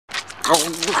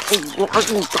Mommy's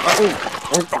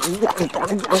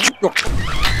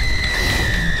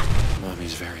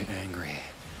very angry.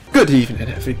 Good evening,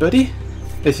 everybody.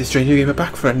 This is Stranger Gamer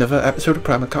back for another episode of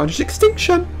Primal Carnage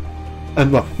Extinction.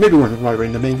 And well, maybe we're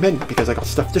in the main menu because I got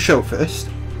stuff to show first.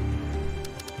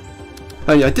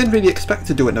 Oh yeah, I didn't really expect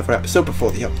to do another episode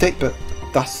before the update, but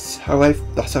that's how it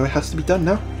has to be done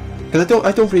now. Because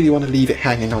I don't really want to leave it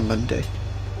hanging on Monday.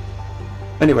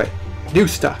 Anyway, new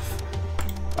stuff.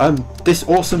 This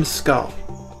awesome skull.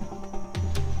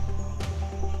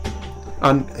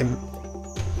 And it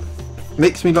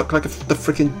makes me look like the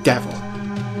freaking devil.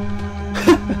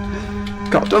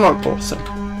 God, don't look awesome.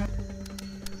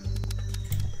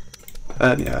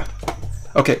 Yeah.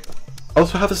 Okay.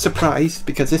 Also have a surprise,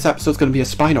 because this episode's going to be a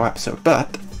Spino episode,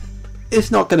 but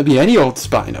it's not going to be any old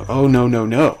Spino. Oh, no, no,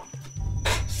 no.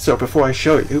 So before I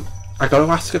show you, I got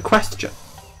to ask a question.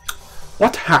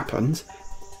 What happens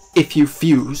if you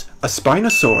fuse a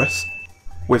Spinosaurus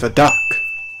with a duck?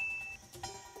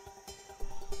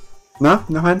 No?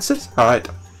 No answers? Alright,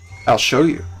 I'll show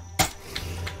you.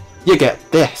 You get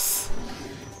this.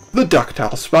 The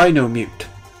Ductile Mut.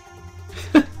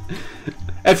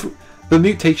 The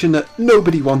mutation that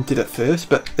nobody wanted at first,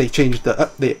 but they changed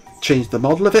the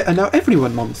model of it, and now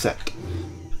everyone wants it.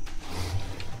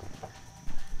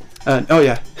 And oh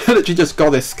yeah, I literally just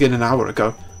got this skin an hour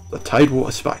ago. The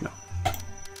Tidewater Spino.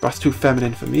 That's too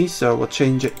feminine for me, so we'll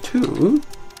change it to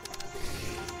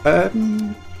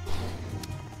Marine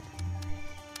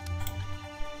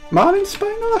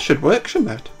Spino? That should work,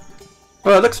 shouldn't it?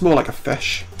 Well, it looks more like a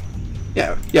fish.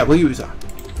 Yeah, we'll use that.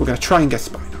 We're gonna try and get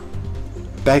Spino.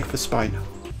 Beg for Spino.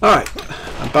 Alright,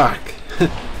 I'm back.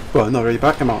 Well, not really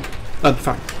back, I'm on. In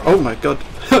fact, oh my god.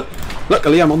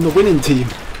 Luckily I'm on the winning team.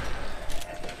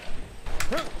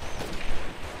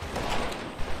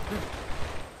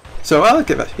 So I'll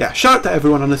give it, yeah, shout out to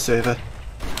everyone on the server.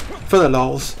 For the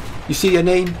lols. You see your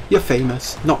name, you're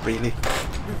famous. Not really.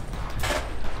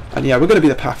 And yeah, we're going to be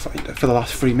the pathfinder for the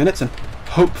last 3 minutes, and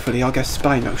hopefully I'll get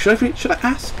Spino. Should I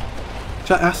ask?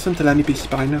 Should I ask them to let me be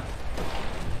Spino?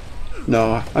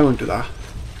 No, I won't do that.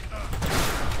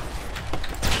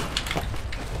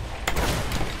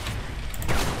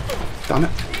 Damn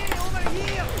it.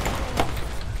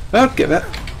 I'll give it.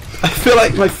 I feel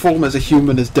like my form as a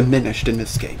human is diminished in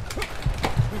this game.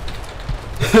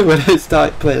 When I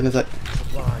started playing, it's like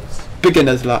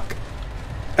beginner's luck.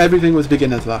 Everything was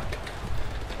beginner's luck.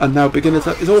 And now beginner's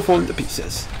luck is all falling to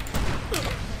pieces.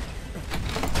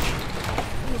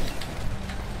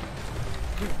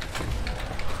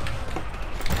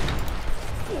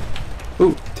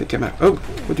 Oh, take him out. Oh,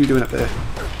 what are you doing up there?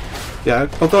 Yeah,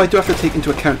 although I do have to take into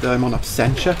account that I'm on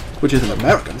Absentia, which is an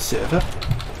American server.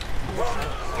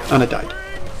 And I died.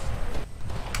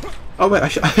 Oh wait, I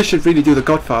should really do the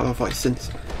Godfather voice since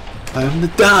I am the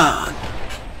Don.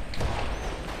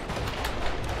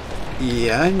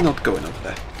 Yeah, I'm not going over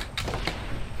there.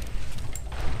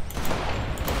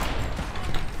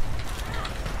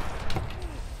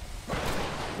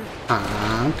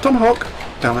 And Tomahawk.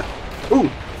 Damn it. Ooh,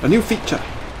 a new feature.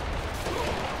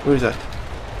 Where is that?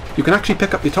 You can actually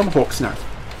pick up your Tomahawks now.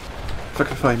 If I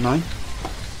can find mine.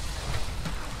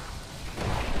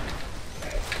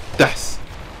 Yes.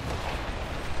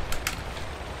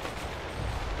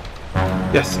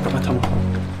 Yes, I got my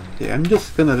Tomahawk. Yeah, I'm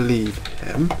just gonna leave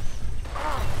him.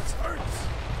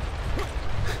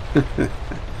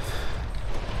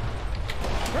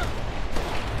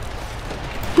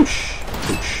 Push,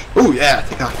 push. Oh yeah,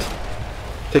 take that.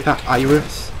 Take that,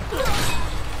 Iris.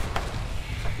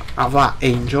 Have that,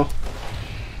 Angel.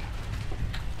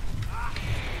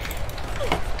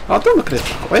 Oh, don't look at it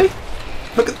that way.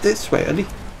 Look at it this way. At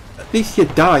least you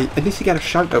die. At least you get a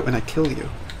shout out when I kill you.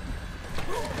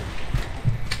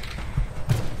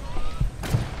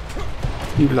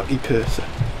 You lucky person.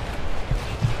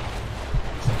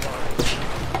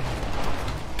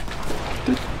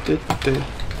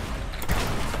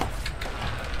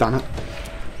 Damn it.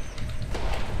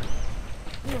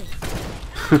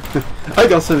 I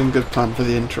got something good planned for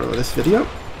the intro of this video.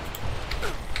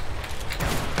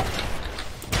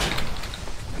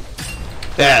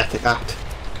 Yeah, take that.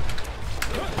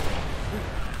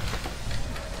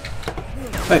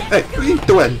 Hey, what are you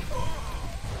doing?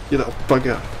 You little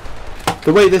bugger.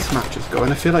 The way this match is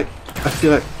going, I feel like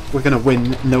we're gonna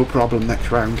win no problem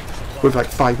next round with like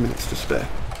 5 minutes to spare.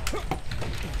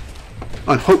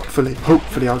 And hopefully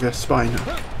I'll get Spino.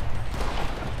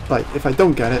 Like, if I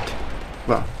don't get it,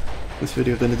 well, this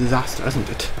video's been a disaster, hasn't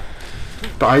it?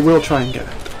 But I will try and get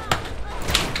it.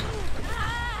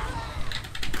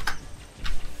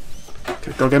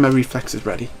 Okay, go get my reflexes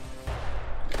ready.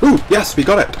 Ooh, yes, we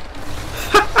got it!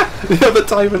 The other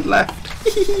tyrant left.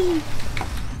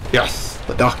 Yes,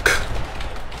 the duck.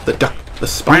 The duck. The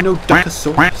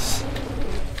Spino-ducka-saurus.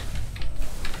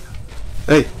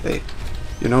 Hey, hey.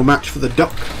 You're no match for the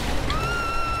duck.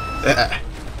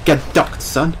 Get ducked,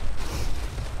 son.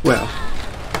 Well.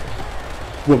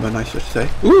 Woman, I should say.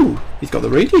 Ooh, he's got the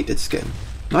radiated skin.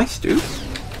 Nice, dude.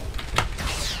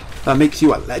 That makes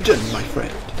you a legend, my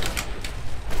friend.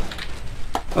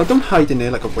 Oh, don't hide in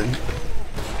there like a wimp.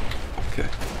 Okay.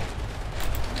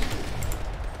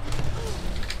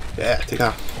 Yeah, take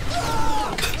that.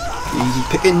 Easy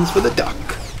pickings for the duck.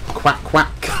 Quack, quack.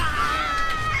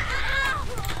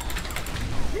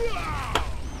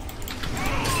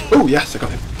 Oh, yes, I got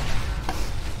him.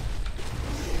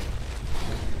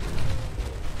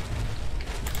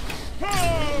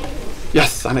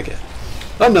 Yes, and again.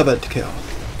 Another kill.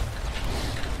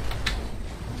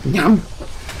 Nyam!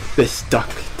 This duck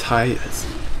tires.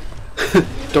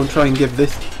 Don't try and give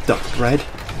this duck bread.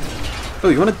 Oh,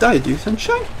 you want to die, do you,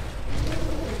 sunshine?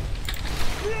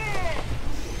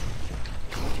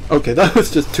 Okay, that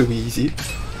was just too easy.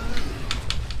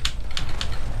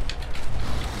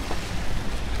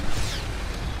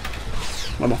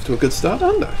 I'm off to a good start,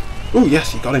 aren't I? Oh,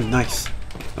 yes, you got him. Nice.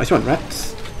 Nice one,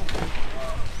 Rex.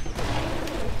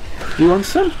 You want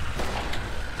some?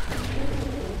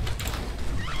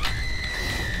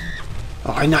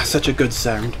 Oh, and that's such a good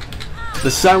sound.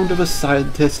 The sound of a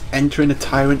scientist entering a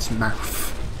tyrant's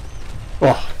mouth.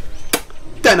 Oh,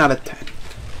 10 out of 10.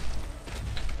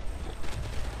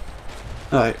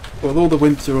 Alright, well, all the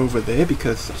wimps are over there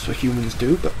because that's what humans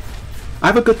do, but I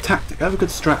have a good tactic, I have a good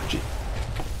strategy.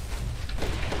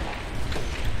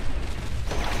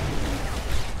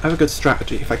 I have a good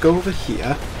strategy. If I go over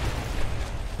here,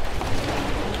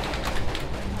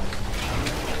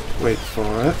 wait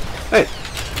for it. Hey!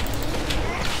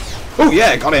 Oh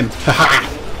yeah, got him! Haha!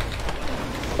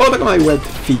 Oh, look at my webbed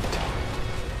feet.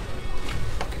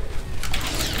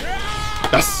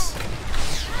 Yes!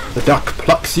 The duck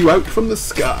plucks you out from the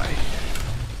sky.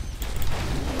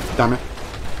 Damn it.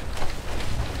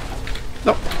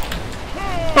 No.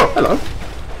 Oh, hello.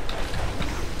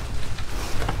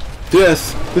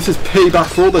 Yes, this is payback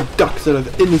for all the ducks that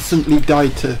have innocently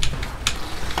died to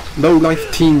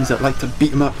low-life teens that like to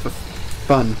beat them up for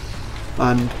fun,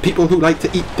 and people who like to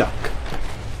eat duck.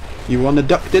 You want a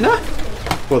duck dinner?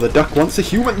 Well, the duck wants a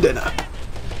human dinner.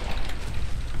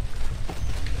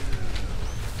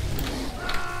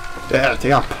 There,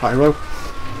 take out, Pyro.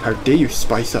 How dare you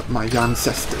spice up my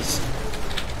ancestors?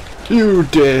 You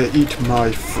dare eat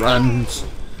my friends.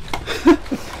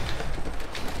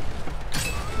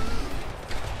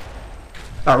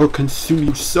 I will consume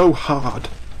you so hard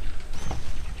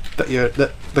that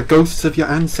the ghosts of your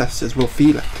ancestors will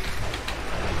feel it.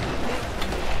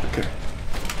 Okay.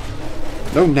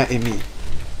 No netting me.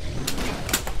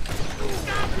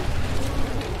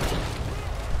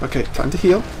 Okay, time to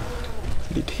heal.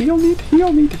 Need heal, need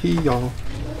heal, need heal.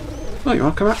 Oh, you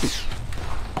wanna come at me?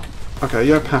 Okay,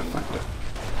 you're a pathfinder.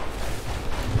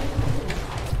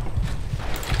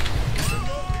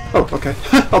 Oh, okay.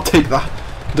 I'll take that.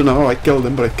 Don't know how I killed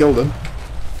him, but I killed him.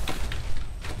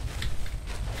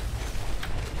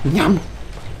 Nyam!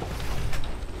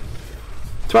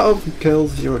 12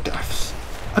 kills, 0 deaths.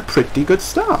 A pretty good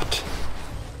start.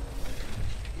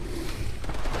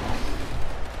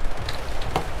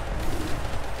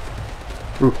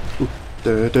 Ooh, ooh.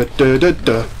 Da da da da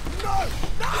da.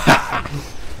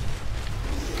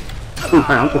 Ooh,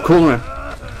 hang on, we'll corner him.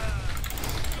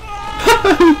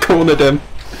 Cornered him.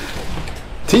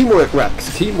 Teamwork,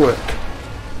 Rex, teamwork.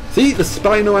 See, the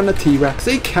Spino and the T-Rex,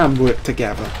 they can work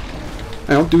together.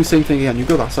 Hang on, do the same thing again. You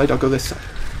go that side, I'll go this side.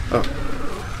 Oh.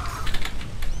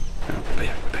 Hang on, we're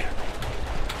here, we're here.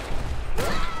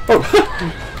 Oh!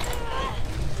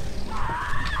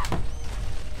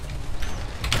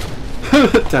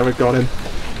 Tyrant got him.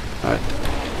 Alright.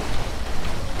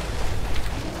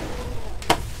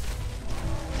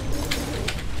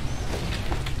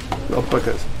 Little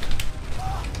buggers.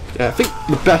 Yeah, I think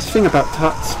the best thing about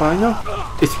Spino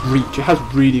is reach. It has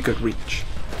really good reach.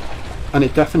 And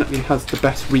it definitely has the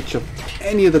best reach of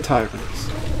any of the tyrants.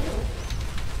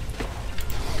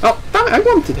 Oh, damn it, I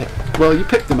wanted it. Well, you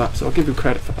picked them up, so I'll give you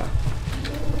credit for that.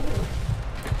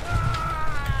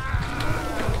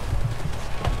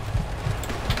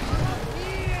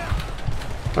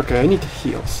 Okay, I need to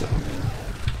heal, so...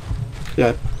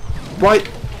 yeah. Why...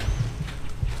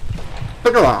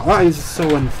 look at that, that is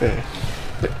so unfair.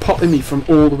 Like, potting me from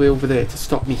all the way over there to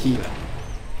stop me healing.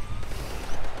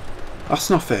 That's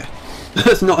not fair.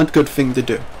 That's not a good thing to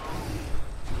do.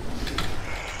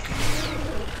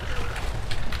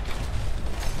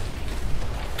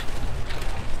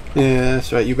 Yeah,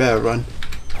 that's right, you better run.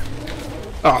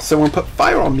 Ah, someone put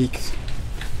fire on me.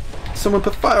 Someone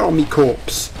put fire on me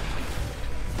corpse.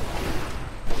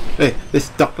 Hey, this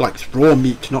duck likes raw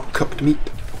meat, not cooked meat.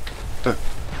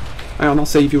 Hang on, I'll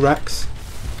save you, Rex.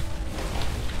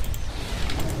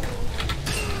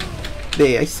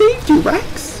 There, I saved you,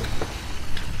 Rex.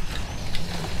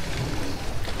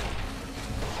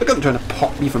 Look at them trying to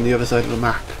pop me from the other side of the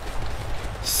map.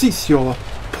 Cease your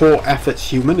poor efforts,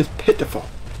 human, is pitiful.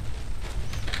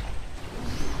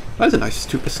 That's a nice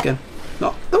stupid skin.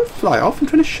 No, don't fly off, I'm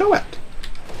trying to show it.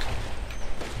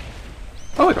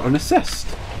 Oh, I got an assist.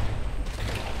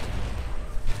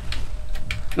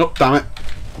 Oh, damn it.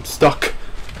 I'm stuck.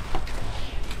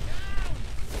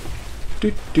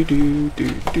 Do do do do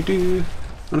do do.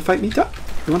 Wanna fight me, duck?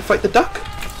 You wanna fight the duck?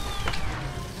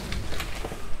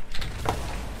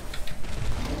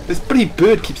 This bloody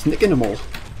bird keeps nicking them all.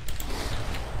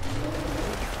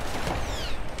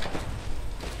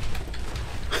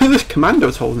 This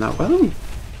commando's holding out well.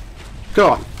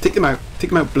 Go on, take him out.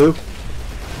 Take him out, Blue.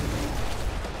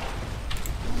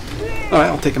 Alright,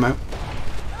 I'll take him out.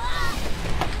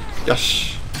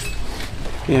 Yes.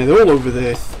 Yeah, they're all over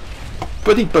there.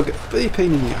 Bloody bugger, bloody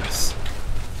pain in the ass.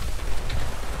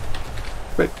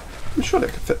 Wait, I'm sure they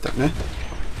could fit down there.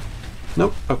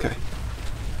 Nope, okay.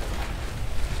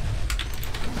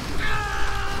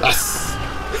 Yes!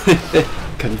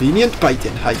 Convenient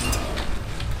biting height.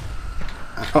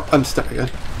 Oh, I'm stuck again.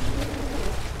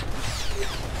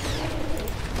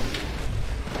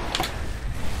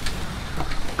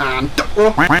 And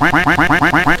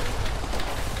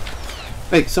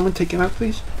wait, someone take him out,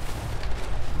 please.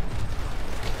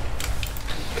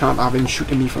 Can't have him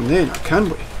shooting me from there now, can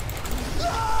we?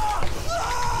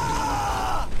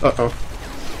 Uh-oh.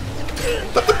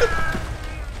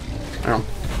 Hang on.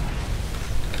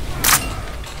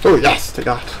 Oh yes, take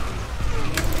that.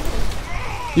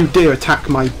 You dare attack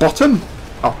my bottom?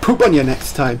 I'll poop on you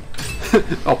next time.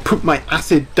 I'll poop my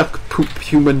acid duck poop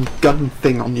human gun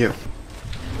thing on you.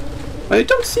 I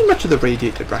don't see much of the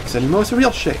radiated Rex anymore, it's a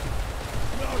real shame.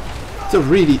 It's a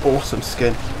really awesome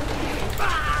skin.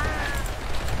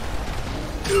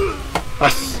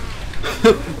 Yes!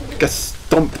 Get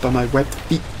stomped by my webbed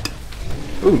feet.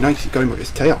 Oh nice, he's going with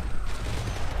his tail.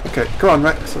 Okay, come on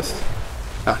Rex, let's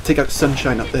take out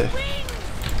Sunshine up there.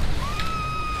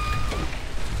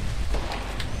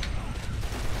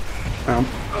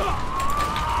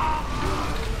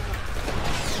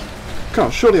 Come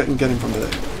on, surely I can get him from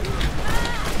there.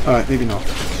 Alright, maybe not.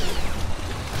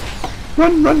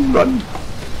 Run, run, run!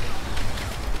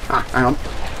 Ah, hang on.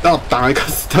 Oh damn, I got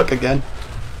stuck again.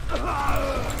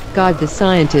 God, the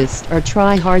scientists are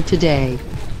try hard today.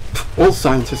 All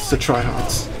scientists are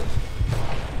tryhards.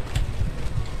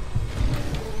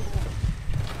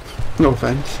 No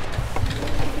offense.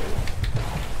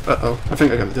 Uh-oh, I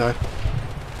think I'm gonna die.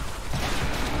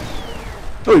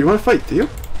 Oh, you wanna fight, do you?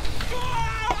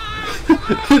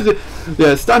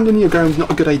 Yeah, standing your ground's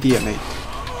not a good idea, mate.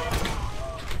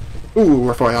 Ooh,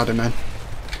 I thought I had him then.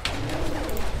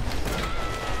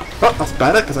 Oh, that's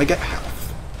better, because I get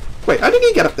health. Wait, how did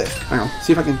he get up there? Hang on,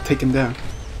 see if I can take him down.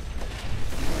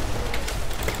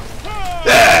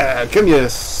 Yeah, come here,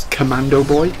 commando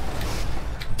boy.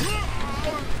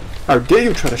 How dare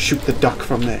you try to shoot the duck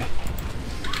from there?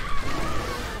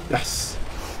 Yes.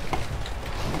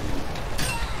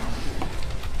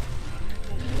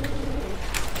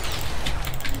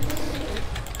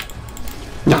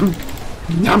 Yum!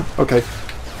 Yum! Okay.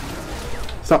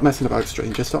 Stop messing about,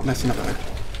 stranger. Stop messing about.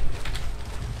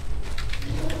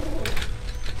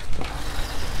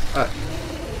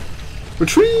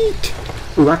 Retreat!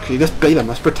 Ooh, actually, this beta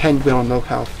must pretend we're on low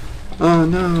health. Oh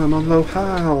no, I'm on low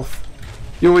health.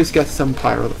 You always get some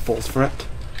pyro that falls for it.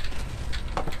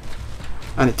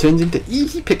 And it turns into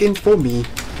easy pickings for me.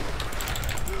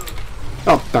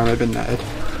 Oh, damn, I've been netted.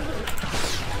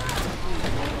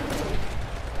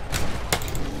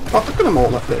 Oh, look at them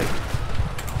all up there.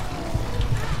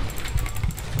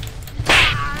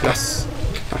 Yes.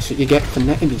 That's what you get for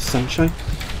netting me, Sunshine.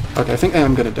 Okay, I think I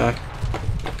am going to die.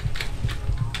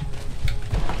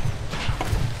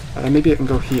 Maybe I can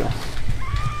go here.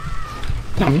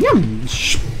 Yum yum!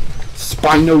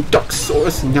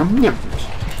 Spino-ducka-saurus, yum yum!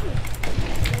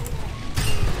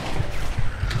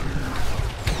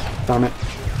 Damn it.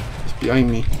 It's behind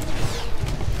me.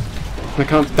 I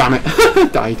can't. Damn it.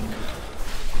 Died.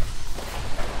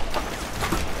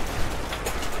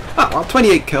 Ah, well,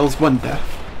 28 kills, 1 death.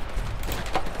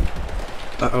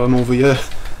 Uh-oh, I'm over here.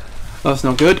 That's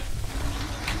not good.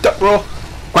 Duck roar!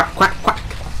 Quack, quack, quack!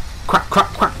 Quack,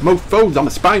 quack, quack! Mofos, I'm a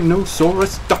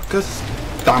Spinosaurus, duckus.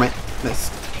 Damn it. This.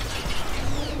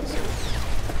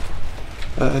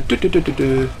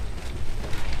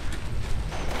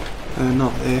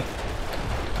 Not there.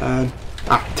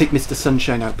 Take Mr.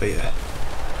 Sunshine out there.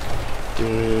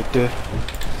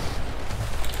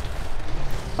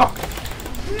 Oh.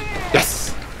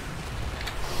 Yes!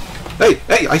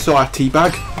 Hey, I saw a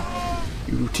teabag.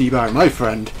 You teabag my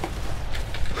friend.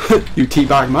 You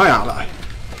teabag my ally.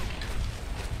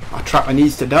 Our trapper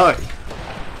needs to die.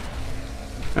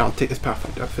 I'll take this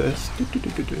pathfinder first.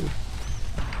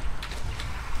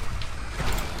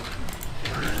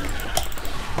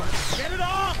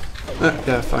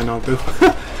 Yeah, fine, I'll do.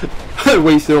 I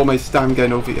wasted all my stam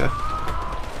getting over here.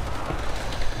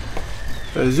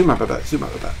 Zoom up a bit,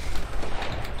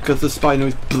 because the Spino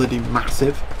is bloody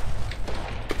massive.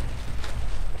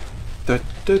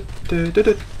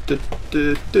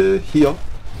 Heal.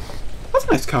 That's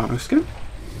a nice carno skin.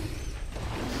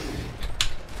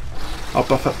 I'll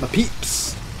buff up my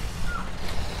peeps.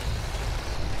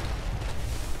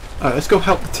 Alright, let's go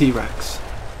help the T-Rex.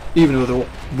 Even though they're all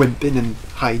wimping and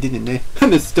hiding in there,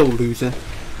 and they're still losing.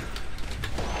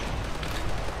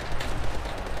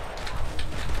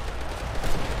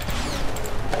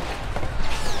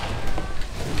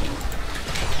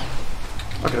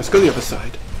 Okay, let's go the other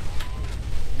side.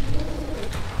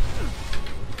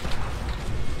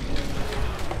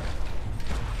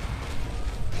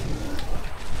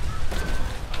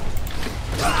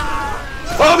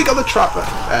 Oh, we got the trapper!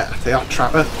 They are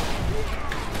trapper.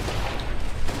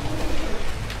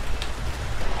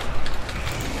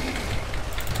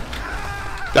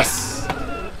 Yes!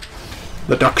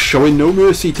 The duck's showing no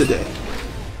mercy today.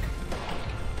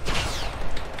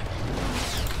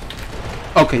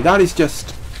 Okay, that is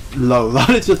just low. That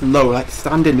is just low, like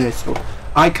standing there so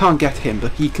I can't get him,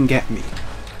 but he can get me.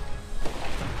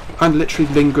 I'm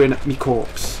literally lingering at me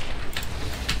corpse.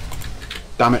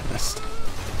 Damn it, missed.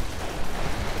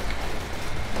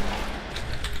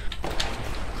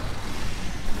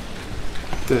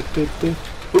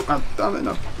 Oh, damn it,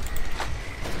 no.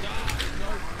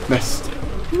 Missed.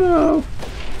 No.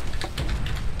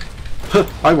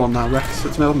 I won that, Rex.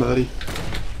 It's my birdie.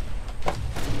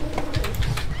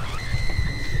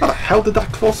 How the hell did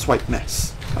that claw swipe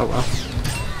miss? Oh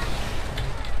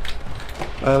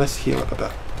well. Let's heal up a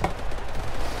bit.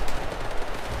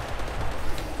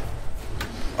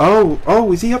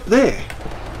 Oh, is he up there?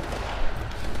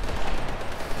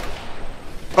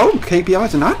 Oh,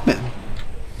 KPI's an admin.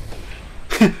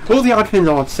 All the admins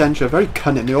on Centra are very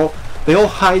cunning. They all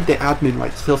hide their admin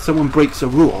rights till someone breaks a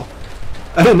rule,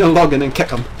 and then they'll log in and kick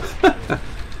them.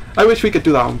 I wish we could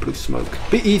do that on Blue Smoke.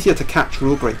 Be easier to catch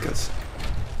rule breakers.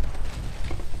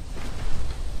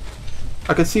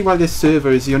 I can see why this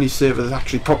server is the only server that's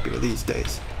actually popular these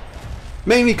days.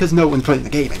 Mainly because no one's playing the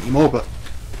game anymore, but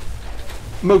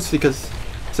mostly because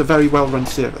it's a very well run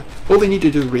server. All they need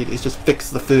to do really is just fix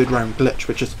the third round glitch,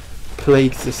 which just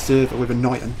plagues this server with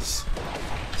annoyance.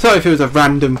 Sorry if it was a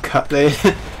random cut there.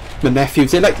 My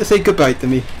nephews, they like to say goodbye to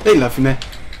me. They love me.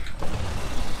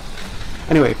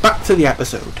 Anyway, back to the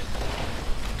episode.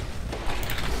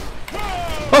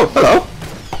 Oh, hello.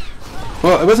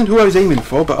 Well, it wasn't who I was aiming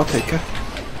for, but I'll take her.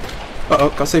 Uh-oh,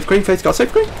 got safe green face, got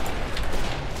safe green.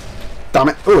 Damn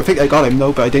it. Oh, I think I got him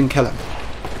though, but I didn't kill him.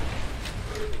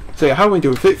 So yeah, how are we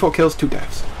doing? 34 kills, 2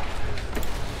 deaths.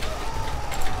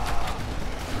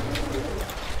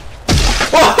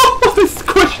 Oh, I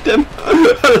squished him.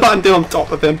 I landed on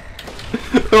top of him.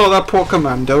 Oh, that poor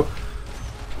commando.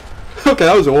 Okay,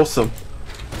 that was awesome.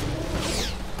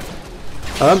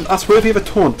 That's worthy of a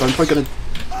taunt, but I'm probably gonna...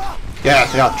 Yeah,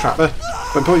 they are trapper.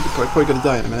 But I'm probably gonna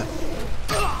die in a minute.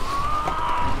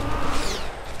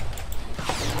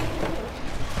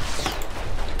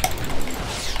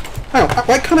 Hang on,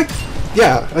 why can't I...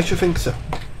 Yeah, I should think so.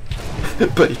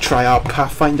 But you try our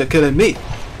pathfinder killing me.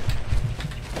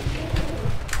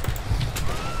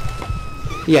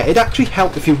 Yeah, it'd actually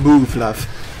help if you move, love.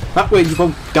 That way you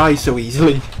won't die so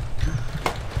easily.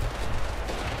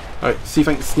 Alright, see if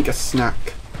I can sneak a snack.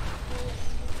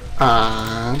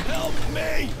 And... Help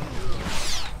me!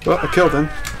 Oh, I killed him.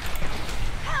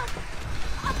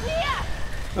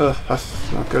 Ugh,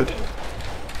 that's not good.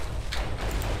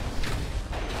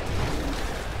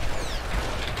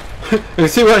 You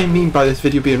see what I mean by this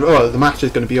video being... Oh, the match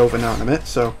is going to be over now in a minute,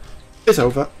 so... It's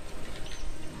over.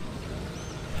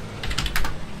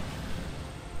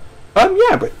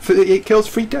 Yeah, but 38 kills,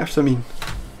 3 deaths, I mean...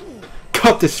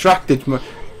 Got distracted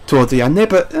towards the end there,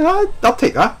 but I'll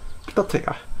take that. I'll take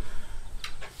that.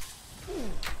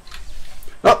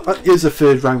 Oh, that is a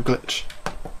third round glitch.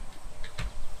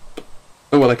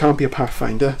 Oh well, I can't be a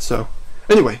pathfinder, so...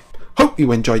 Anyway, hope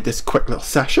you enjoyed this quick little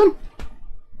session.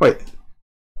 Wait.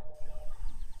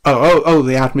 Oh,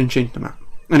 the admin changed the map.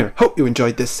 Anyway, hope you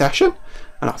enjoyed this session,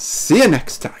 and I'll see you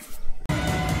next time.